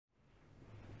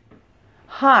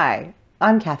Hi,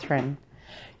 I'm Catherine.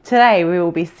 Today we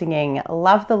will be singing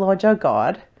Love the Lord Your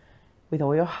God with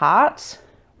all your heart,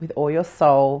 with all your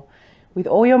soul, with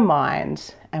all your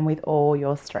mind, and with all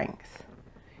your strength.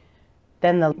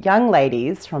 Then the young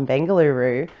ladies from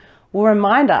Bengaluru will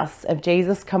remind us of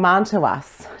Jesus' command to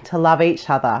us to love each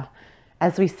other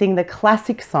as we sing the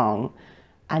classic song,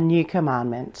 A New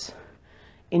Commandment.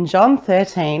 In John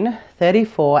 13,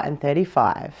 34 and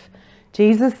 35,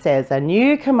 Jesus says, "A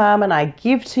new commandment I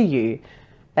give to you,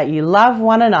 that you love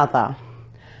one another.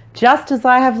 Just as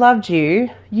I have loved you,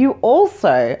 you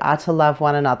also are to love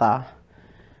one another.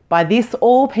 By this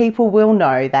all people will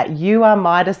know that you are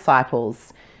my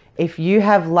disciples, if you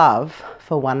have love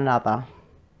for one another."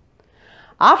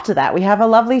 After that, we have a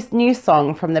lovely new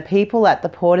song from the people at the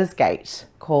Porter's Gate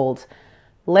called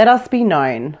 "Let Us Be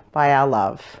Known by Our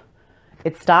Love."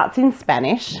 It starts in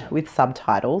Spanish with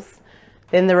subtitles.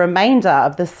 Then the remainder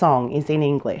of the song is in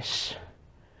English.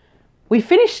 We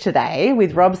finish today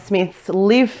with Rob Smith's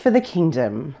Live for the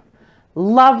Kingdom.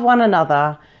 Love one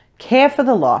another, care for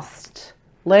the lost,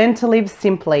 learn to live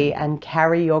simply and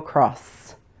carry your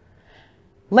cross.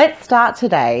 Let's start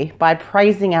today by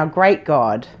praising our great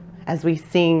God as we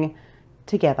sing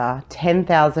together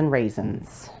 10,000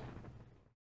 Reasons.